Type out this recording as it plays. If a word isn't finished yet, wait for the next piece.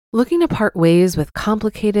Looking to part ways with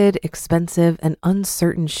complicated, expensive, and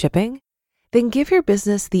uncertain shipping? Then give your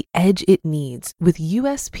business the edge it needs with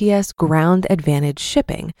USPS Ground Advantage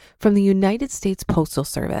shipping from the United States Postal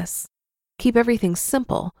Service. Keep everything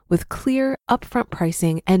simple with clear, upfront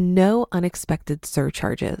pricing and no unexpected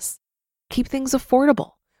surcharges. Keep things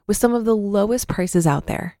affordable with some of the lowest prices out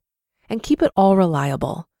there. And keep it all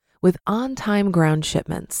reliable with on-time ground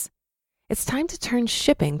shipments. It's time to turn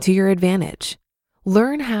shipping to your advantage.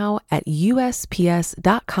 Learn how at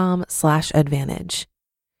USPS.com/advantage.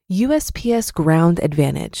 USPS Ground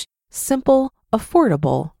Advantage. Simple,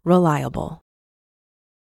 affordable, reliable.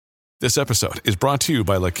 This episode is brought to you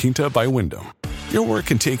by La Quinta by Wyndham. Your work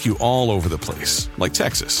can take you all over the place, like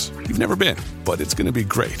Texas. You've never been, but it's going to be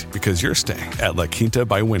great because you're staying at La Quinta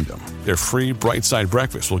by Wyndham. Their free Bright Side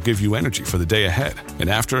breakfast will give you energy for the day ahead.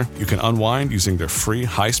 And after, you can unwind using their free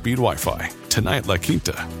high-speed Wi-Fi. Tonight, La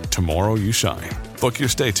Quinta. Tomorrow, you shine. Book your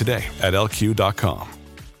stay today at LQ.com.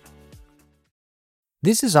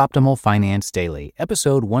 This is Optimal Finance Daily,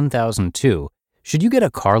 episode 1002. Should you get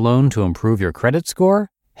a car loan to improve your credit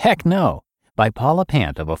score? Heck no, by Paula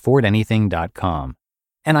Pant of AffordAnything.com.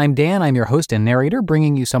 And I'm Dan, I'm your host and narrator,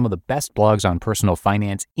 bringing you some of the best blogs on personal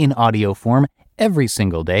finance in audio form every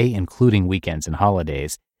single day, including weekends and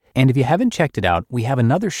holidays. And if you haven't checked it out, we have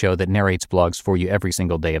another show that narrates blogs for you every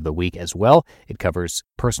single day of the week as well. It covers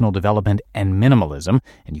personal development and minimalism,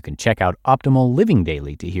 and you can check out Optimal Living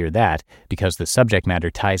Daily to hear that, because the subject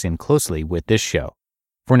matter ties in closely with this show.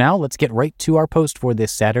 For now, let's get right to our post for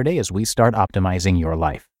this Saturday as we start optimizing your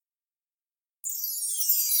life.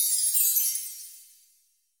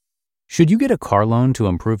 Should you get a car loan to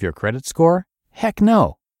improve your credit score? Heck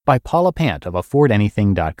no, by Paula Pant of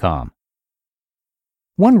AffordAnything.com.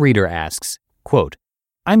 One reader asks, quote,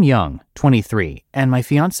 I'm young, 23, and my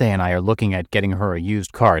fiancé and I are looking at getting her a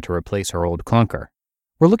used car to replace her old clunker.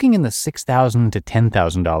 We're looking in the $6,000 to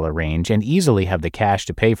 $10,000 range and easily have the cash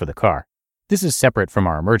to pay for the car. This is separate from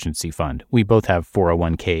our emergency fund. We both have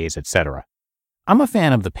 401ks, etc. I'm a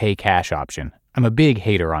fan of the pay cash option. I'm a big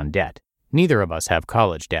hater on debt. Neither of us have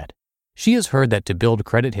college debt. She has heard that to build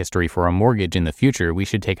credit history for a mortgage in the future, we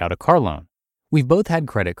should take out a car loan. We've both had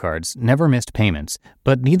credit cards, never missed payments,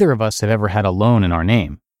 but neither of us have ever had a loan in our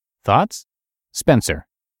name. Thoughts? Spencer.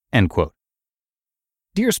 End quote.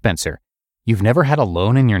 Dear Spencer, you've never had a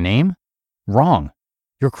loan in your name? Wrong.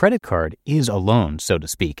 Your credit card is a loan, so to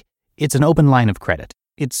speak. It's an open line of credit.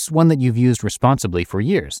 It's one that you've used responsibly for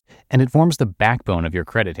years, and it forms the backbone of your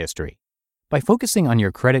credit history. By focusing on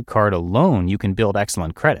your credit card alone, you can build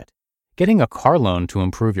excellent credit. Getting a car loan to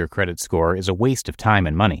improve your credit score is a waste of time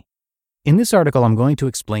and money. In this article, I'm going to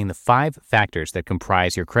explain the 5 factors that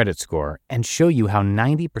comprise your credit score and show you how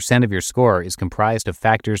 90% of your score is comprised of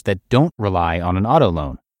factors that don't rely on an auto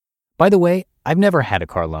loan. By the way, I've never had a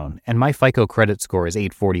car loan, and my FICO credit score is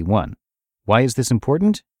 841. Why is this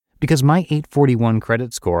important? Because my 841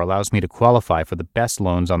 credit score allows me to qualify for the best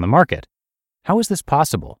loans on the market. How is this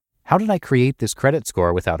possible? How did I create this credit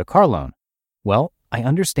score without a car loan? Well, I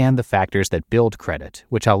understand the factors that build credit,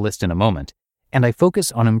 which I'll list in a moment, and I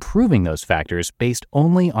focus on improving those factors based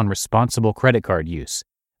only on responsible credit card use.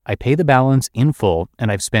 I pay the balance in full, and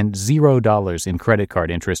I've spent $0 in credit card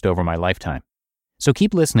interest over my lifetime. So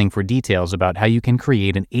keep listening for details about how you can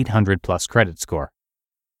create an 800-plus credit score.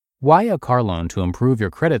 Why a car loan to improve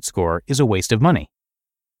your credit score is a waste of money.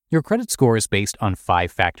 Your credit score is based on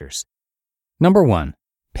 5 factors. Number 1,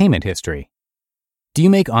 payment history. Do you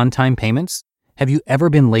make on-time payments? Have you ever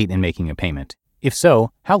been late in making a payment? If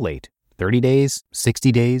so, how late? 30 days,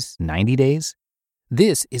 60 days, 90 days?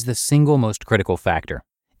 This is the single most critical factor.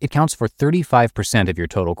 It counts for 35% of your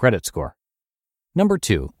total credit score. Number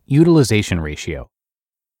 2, utilization ratio.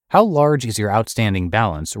 How large is your outstanding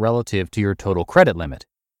balance relative to your total credit limit?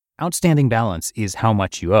 Outstanding balance is how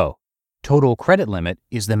much you owe. Total credit limit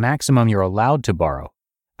is the maximum you're allowed to borrow.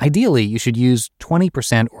 Ideally, you should use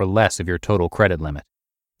 20% or less of your total credit limit.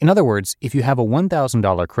 In other words, if you have a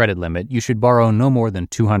 $1,000 credit limit, you should borrow no more than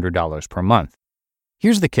 $200 per month.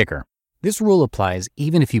 Here's the kicker. This rule applies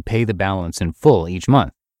even if you pay the balance in full each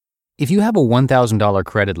month. If you have a $1,000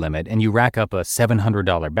 credit limit and you rack up a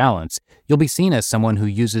 $700 balance, you'll be seen as someone who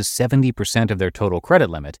uses 70% of their total credit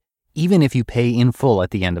limit, even if you pay in full at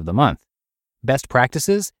the end of the month. Best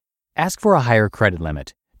practices? Ask for a higher credit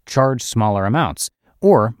limit, charge smaller amounts,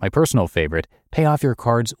 or, my personal favorite, pay off your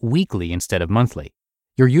cards weekly instead of monthly.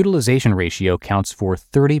 Your utilization ratio counts for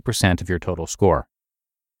 30% of your total score.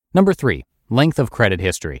 Number 3, length of credit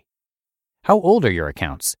history. How old are your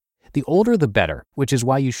accounts? The older the better, which is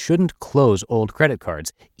why you shouldn't close old credit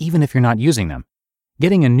cards, even if you're not using them.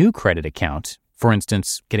 Getting a new credit account, for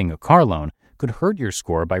instance, getting a car loan, could hurt your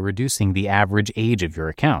score by reducing the average age of your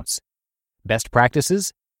accounts. Best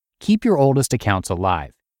practices? Keep your oldest accounts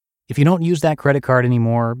alive. If you don't use that credit card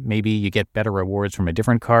anymore, maybe you get better rewards from a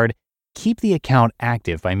different card, keep the account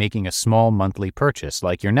active by making a small monthly purchase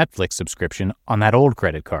like your Netflix subscription on that old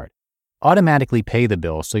credit card. Automatically pay the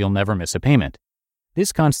bill so you'll never miss a payment.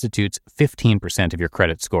 This constitutes 15% of your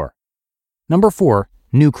credit score. Number 4,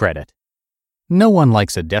 new credit. No one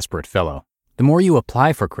likes a desperate fellow. The more you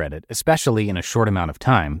apply for credit, especially in a short amount of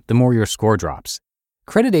time, the more your score drops.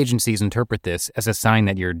 Credit agencies interpret this as a sign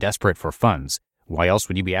that you're desperate for funds. Why else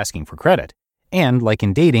would you be asking for credit? And, like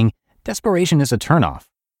in dating, desperation is a turnoff.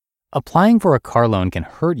 Applying for a car loan can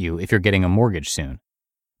hurt you if you're getting a mortgage soon.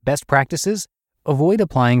 Best practices? Avoid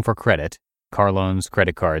applying for credit, car loans,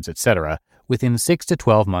 credit cards, etc., within 6 to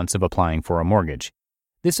 12 months of applying for a mortgage.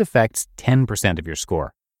 This affects 10% of your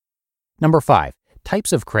score. Number 5,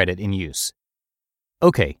 types of credit in use.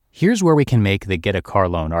 Okay, here's where we can make the get a car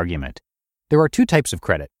loan argument. There are 2 types of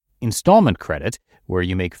credit. Installment credit, where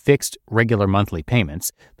you make fixed, regular monthly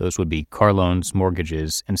payments. Those would be car loans,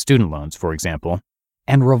 mortgages, and student loans, for example.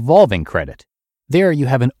 And revolving credit. There you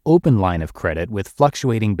have an open line of credit with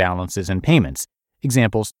fluctuating balances and payments.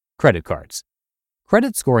 Examples, credit cards.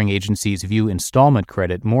 Credit scoring agencies view installment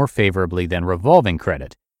credit more favorably than revolving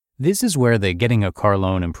credit. This is where the getting a car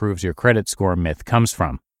loan improves your credit score myth comes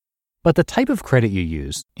from. But the type of credit you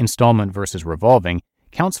use, installment versus revolving,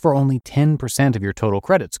 counts for only 10% of your total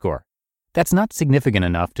credit score. That's not significant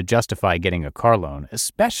enough to justify getting a car loan,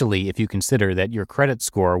 especially if you consider that your credit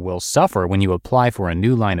score will suffer when you apply for a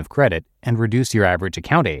new line of credit and reduce your average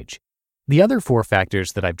account age. The other 4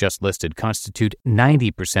 factors that I've just listed constitute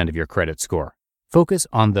 90% of your credit score. Focus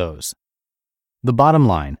on those. The bottom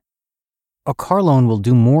line: a car loan will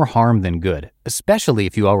do more harm than good, especially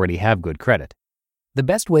if you already have good credit. The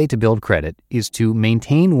best way to build credit is to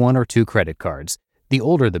maintain 1 or 2 credit cards. The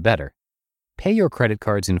older the better. Pay your credit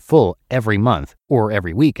cards in full every month or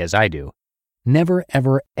every week as I do. Never,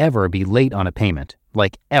 ever, ever be late on a payment,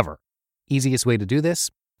 like ever. Easiest way to do this?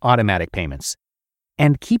 Automatic payments.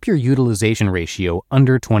 And keep your utilization ratio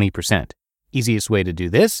under 20%. Easiest way to do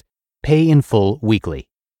this? Pay in full weekly.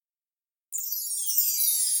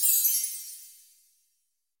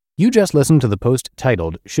 You just listened to the post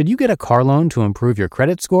titled, "Should You Get a Car Loan to Improve Your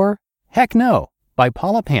Credit Score? Heck no!" by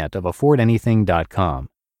Paula Pant of AffordAnything.com.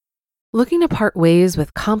 Looking to part ways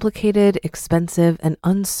with complicated, expensive, and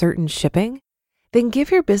uncertain shipping? Then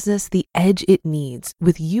give your business the edge it needs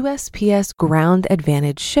with USPS Ground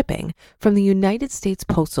Advantage shipping from the United States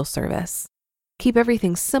Postal Service. Keep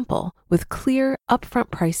everything simple with clear,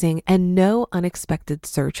 upfront pricing and no unexpected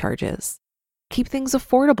surcharges. Keep things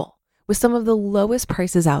affordable with some of the lowest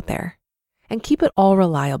prices out there. And keep it all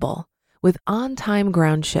reliable with on-time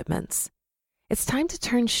ground shipments. It's time to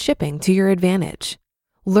turn shipping to your advantage.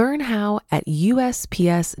 Learn how at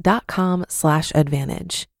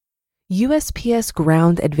USPS.com/advantage. USPS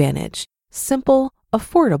Ground Advantage. Simple,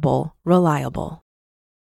 affordable, reliable.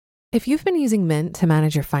 If you've been using Mint to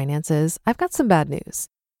manage your finances, I've got some bad news.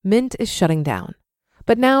 Mint is shutting down.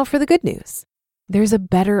 But now for the good news. There's a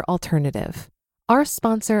better alternative. Our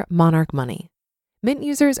sponsor, Monarch Money. Mint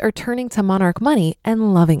users are turning to Monarch Money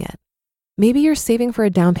and loving it. Maybe you're saving for a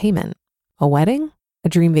down payment, a wedding, a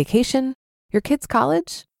dream vacation, your kid's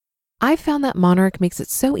college. I've found that Monarch makes it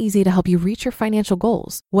so easy to help you reach your financial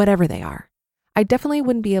goals, whatever they are. I definitely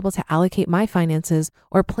wouldn't be able to allocate my finances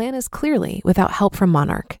or plan as clearly without help from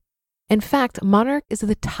Monarch. In fact, Monarch is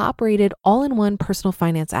the top-rated all-in-one personal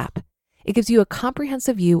finance app. It gives you a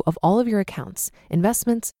comprehensive view of all of your accounts,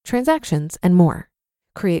 investments, transactions, and more.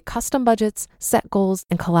 Create custom budgets, set goals,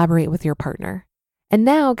 and collaborate with your partner. And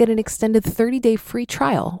now get an extended 30-day free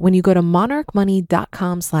trial when you go to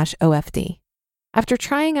monarchmoney.com/OFD. After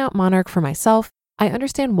trying out Monarch for myself, I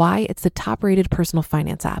understand why it's the top-rated personal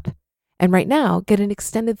finance app. And right now, get an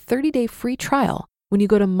extended 30-day free trial when you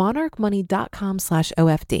go to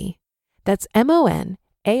monarchmoney.com/OFD. That's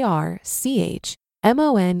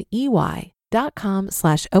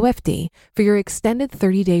monarchmoney.com/OFD for your extended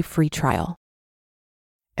 30-day free trial.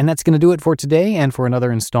 And that's going to do it for today and for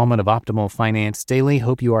another installment of Optimal Finance Daily.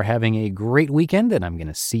 Hope you are having a great weekend, and I'm going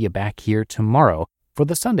to see you back here tomorrow for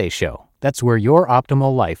the Sunday show. That's where your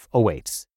optimal life awaits.